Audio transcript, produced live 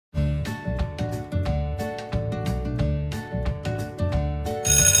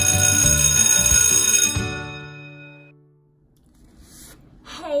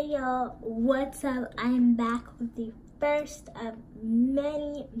y'all, what's up? I'm back with the first of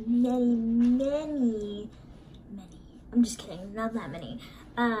many, I'm just kidding, not that many,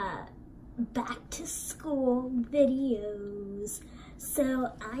 back to school videos.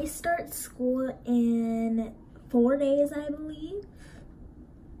 So I start school in 4 days, I believe.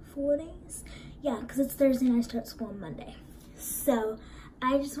 4 days? Yeah, because it's Thursday and I start school on Monday. So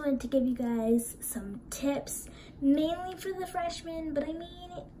I just wanted to give you guys some tips, mainly for the freshmen, but I mean,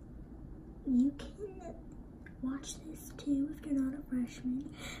 you can watch this too if you're not a freshman.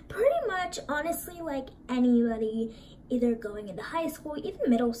 Pretty much, honestly, like anybody, either going into high school, even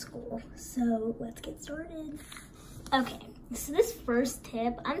middle school. So let's get started. Okay, so this first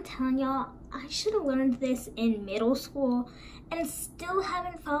tip, I'm telling y'all, I should have learned this in middle school and still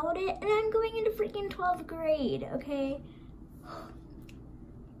haven't followed it, and I'm going into freaking 12th grade, okay?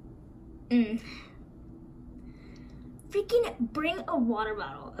 Freaking bring a water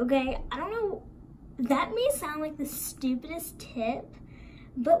bottle, okay? I don't know, that may sound like the stupidest tip,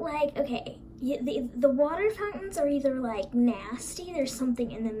 but like, okay, the water fountains are either like nasty, there's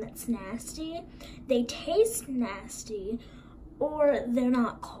something in them that's nasty, they taste nasty, or they're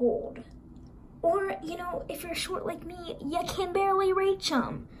not cold. Or, you know, if you're short like me, you can barely reach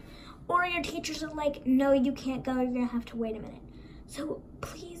them. Or your teachers are like, no, you can't go, you're gonna have to wait a minute. So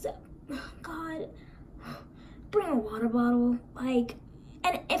please, God, bring a water bottle. Like,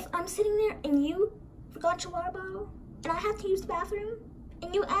 and if I'm sitting there and you forgot your water bottle and I have to use the bathroom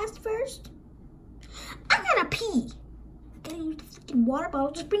and you asked first, I'm gonna pee. Gotta use the freaking water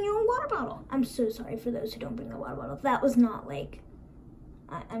bottle, just bring your own water bottle. I'm so sorry for those who don't bring the water bottle. That was not like,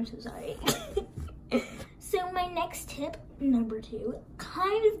 I'm so sorry. So my next tip, number 2,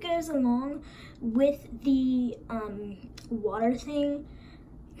 kind of goes along with the water thing.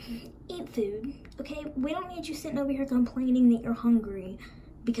 Eat food, okay? We don't need you sitting over here complaining that you're hungry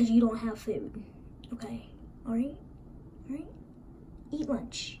because you don't have food, okay? All right? Eat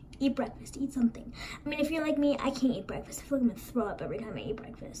lunch, eat breakfast, eat something. I mean, if you're like me, I can't eat breakfast. I feel like I'm gonna throw up every time I eat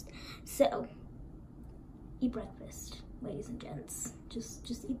breakfast. So, eat breakfast, ladies and gents.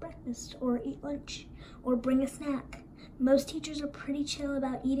 Just eat breakfast or eat lunch or bring a snack. Most teachers are pretty chill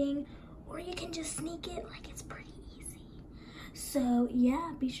about eating, or you can just sneak it, like it's pretty easy. So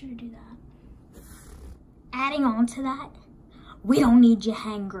yeah, be sure to do that. Adding on to that, we don't need you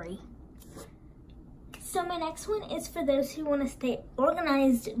hangry. So my next one is for those who want to stay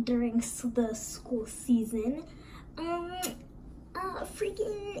organized during the school season.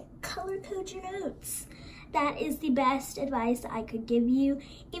 Freaking color code your notes. That is the best advice I could give you.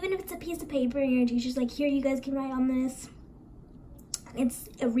 Even if it's a piece of paper and your teacher's like, here, you guys can write on this. It's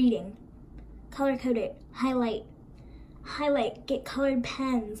a reading. Color code it. Highlight. Get colored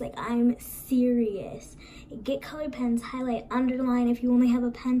pens. Like, I'm serious. Get colored pens. Highlight. Underline if you only have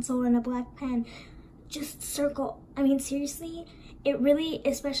a pencil and a black pen. Just circle. I mean, seriously, it really,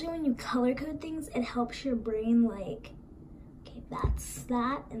 especially when you color code things, it helps your brain like, okay, that's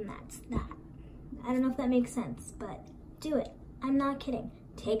that and that's that. I don't know if that makes sense, but do it. I'm not kidding.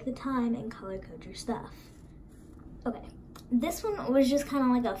 Take the time and color code your stuff. Okay, this one was just kind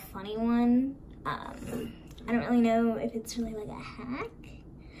of like a funny one. I don't really know if it's really like a hack,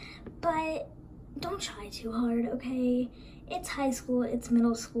 but don't try too hard, okay? It's high school, it's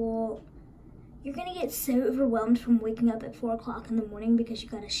middle school. You're gonna get so overwhelmed from waking up at 4 o'clock in the morning because you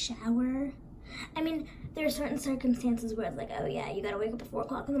got a shower. I mean, there are certain circumstances where it's like, oh yeah, you gotta wake up at 4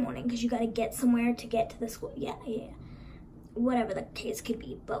 o'clock in the morning because you gotta get somewhere to get to the school. Yeah. Whatever the case could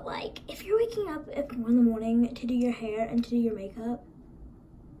be. But like, if you're waking up at 4 in the morning to do your hair and to do your makeup,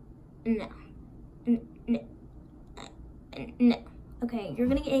 no. Okay, you're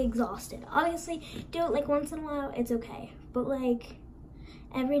gonna get exhausted. Obviously, do it like once in a while, it's okay. But like,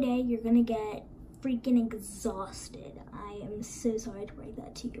 every day you're gonna get freaking exhausted. I am so sorry to break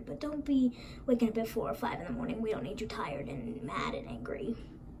that to you, but don't be waking up at 4 or 5 in the morning. We don't need you tired and mad and angry.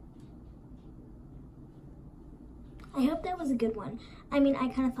 I hope that was a good one. I mean, I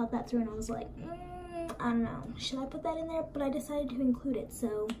kind of thought that through and I was like, I don't know, should I put that in there? But I decided to include it,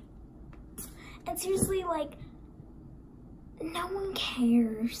 so. And seriously, like, no one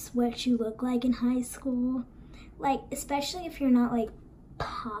cares what you look like in high school. Like, especially if you're not like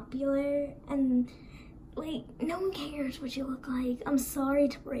popular, and like, no one cares what you look like. I'm sorry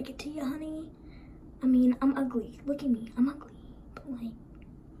to break it to you, honey. I mean, I'm ugly. Look at me, I'm ugly. But like,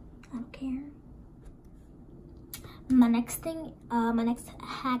 I don't care. My next thing, my next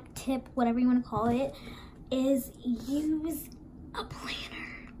hack tip, whatever you want to call it, is use a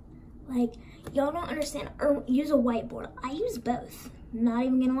planner. Like, y'all don't understand, or use a whiteboard. I use both, not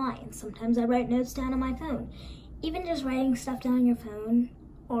even gonna lie. And sometimes I write notes down on my phone. Even just writing stuff down on your phone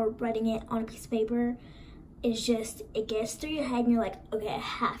or writing it on a piece of paper is just, it gets through your head and you're like, okay, I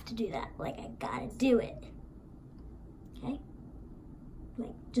have to do that. Like, I gotta do it. Okay?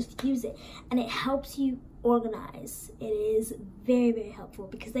 Like, just use it. And it helps you organize. It is very, very helpful,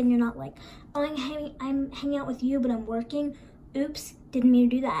 because then you're not like, oh, I'm hanging out with you, but I'm working. Oops, didn't mean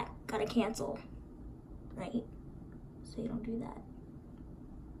to do that. Gotta cancel. Right? So you don't do that.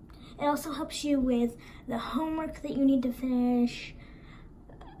 It also helps you with the homework that you need to finish,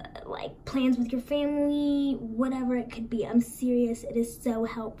 like plans with your family, whatever it could be. I'm serious, it is so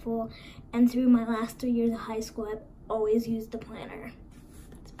helpful. And through my last 3 years of high school, I've always used the planner.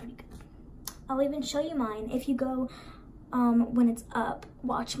 It's pretty good. I'll even show you mine. If you go, when it's up,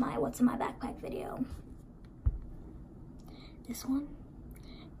 watch my What's in My Backpack video. This one,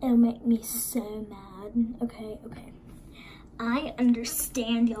 it'll make me so mad. Okay. I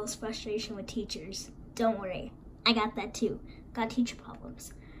understand y'all's frustration with teachers. Don't worry, I got that too. Got teacher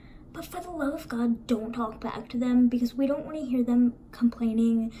problems. But for the love of God, don't talk back to them, because we don't want to hear them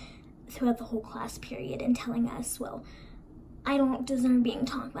complaining throughout the whole class period and telling us, well, I don't deserve being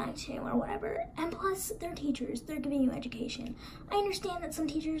talked back to or whatever. And plus, they're teachers. They're giving you education. I understand that some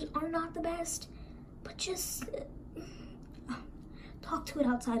teachers are not the best, but just talk to it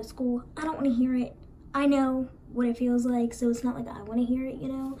outside of school. I don't want to hear it. I know what it feels like, so it's not like I want to hear it, you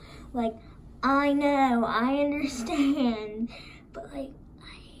know? Like, I know, I understand, but like,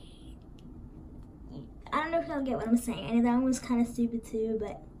 I don't know if y'all get what I'm saying. I know that one was kind of stupid too,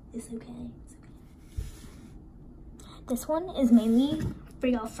 but it's okay. It's okay. This one is mainly for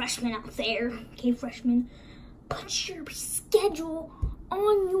y'all freshmen out there. Okay, freshmen, put your schedule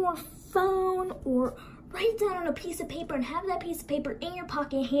on your phone or write it down on a piece of paper and have that piece of paper in your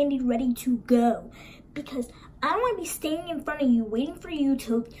pocket handy, ready to go. Because I don't want to be standing in front of you, waiting for you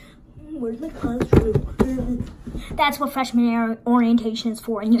to, where's my classroom? That's what freshman orientation is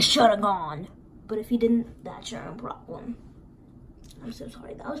for, and you should have gone. But if you didn't, that's your own problem. I'm so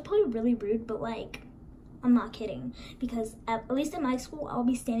sorry. That was probably really rude, but like, I'm not kidding. Because at least in my school, I'll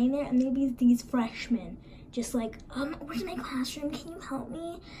be standing there and there'll be these freshmen just like, where's my classroom? Can you help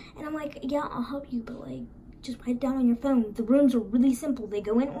me? And I'm like, yeah, I'll help you, but like, just write it down on your phone. The rooms are really simple. They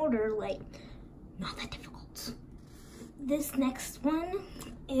go in order, like, not that difficult. This next one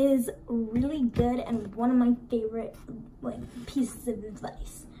is really good and one of my favorite like pieces of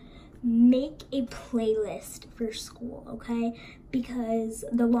advice. Make a playlist for school, okay? Because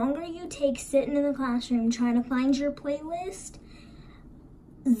the longer you take sitting in the classroom trying to find your playlist,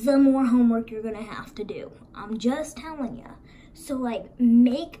 the more homework you're gonna have to do. I'm just telling you. So like,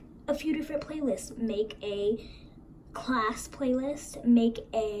 make a few different playlists. Make a class playlist, make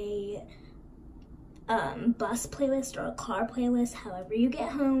a bus playlist or a car playlist, however you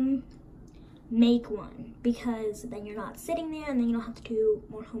get home. Make one, because then you're not sitting there and then you don't have to do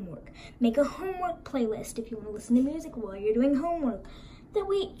more homework. Make a homework playlist if you want to listen to music while you're doing homework. That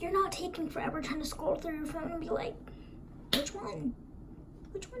way you're not taking forever trying to scroll through your phone and be like, which one?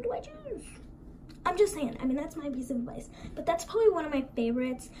 Which one do I choose? I'm just saying, I mean, that's my piece of advice. But that's probably one of my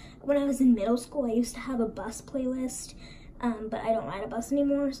favorites. When I was in middle school, I used to have a bus playlist, but I don't ride a bus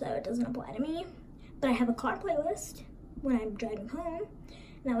anymore, so it doesn't apply to me. But I have a car playlist when I'm driving home.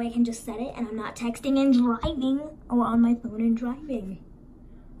 That way I can just set it and I'm not texting and driving or on my phone and driving.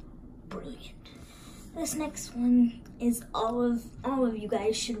 Brilliant. This next one is all of you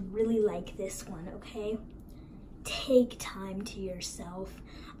guys should really like this one, okay? Take time to yourself.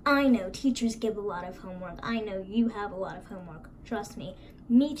 I know teachers give a lot of homework. I know you have a lot of homework. Trust me.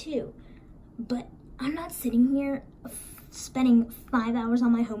 Me too. But I'm not sitting here spending 5 hours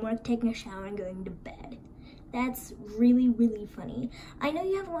on my homework, taking a shower, and going to bed. That's really, really funny. I know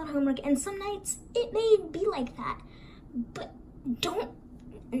you have a lot of homework, and some nights it may be like that, but don't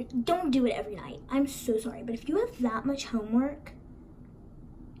do it every night. I'm so sorry, but if you have that much homework,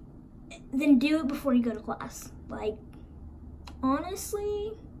 then do it before you go to class. Like,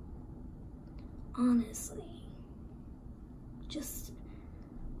 honestly, just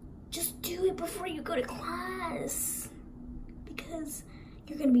do it before you go to class, because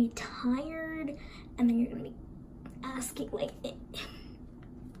you're gonna be tired, and then you're gonna be asking, like,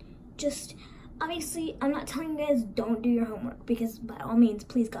 just, obviously, I'm not telling you guys don't do your homework, because by all means,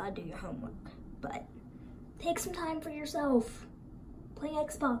 please God, do your homework, but take some time for yourself. Play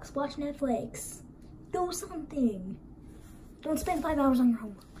Xbox, watch Netflix, do something. Don't spend 5 hours on your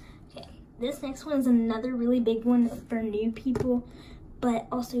homework. Okay, this next one is another really big one for new people, but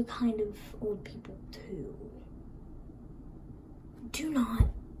also kind of old people too. Do not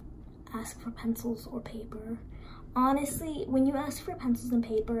ask for pencils or paper honestly, when you ask for pencils and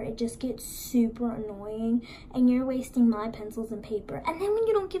paper, it just gets super annoying, and you're wasting my pencils and paper. And then when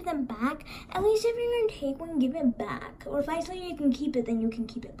you don't give them back, at least if you're gonna take one, give it back. Or if I tell you you can keep it, then you can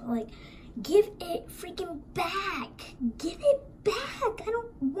keep it. But like, give it freaking back. Give it back. I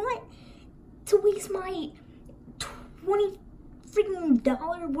don't want to waste my $20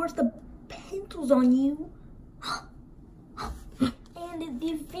 freaking worth of pencils on you. And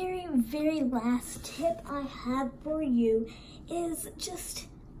the very, very last tip I have for you is just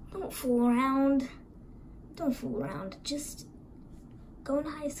don't fool around. Don't fool around. Just go into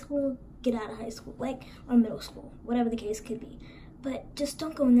high school, get out of high school, like, or middle school, whatever the case could be. But just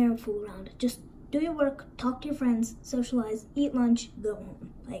don't go in there and fool around. Just do your work, talk to your friends, socialize, eat lunch, go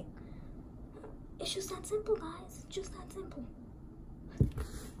home. Like, it's just that simple, guys. Just that simple.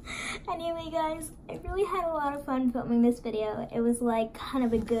 Anyway, guys, I really had a lot of fun filming this video. It was like kind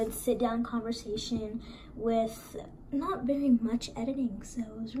of a good sit-down conversation with not very much editing, so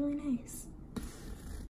it was really nice.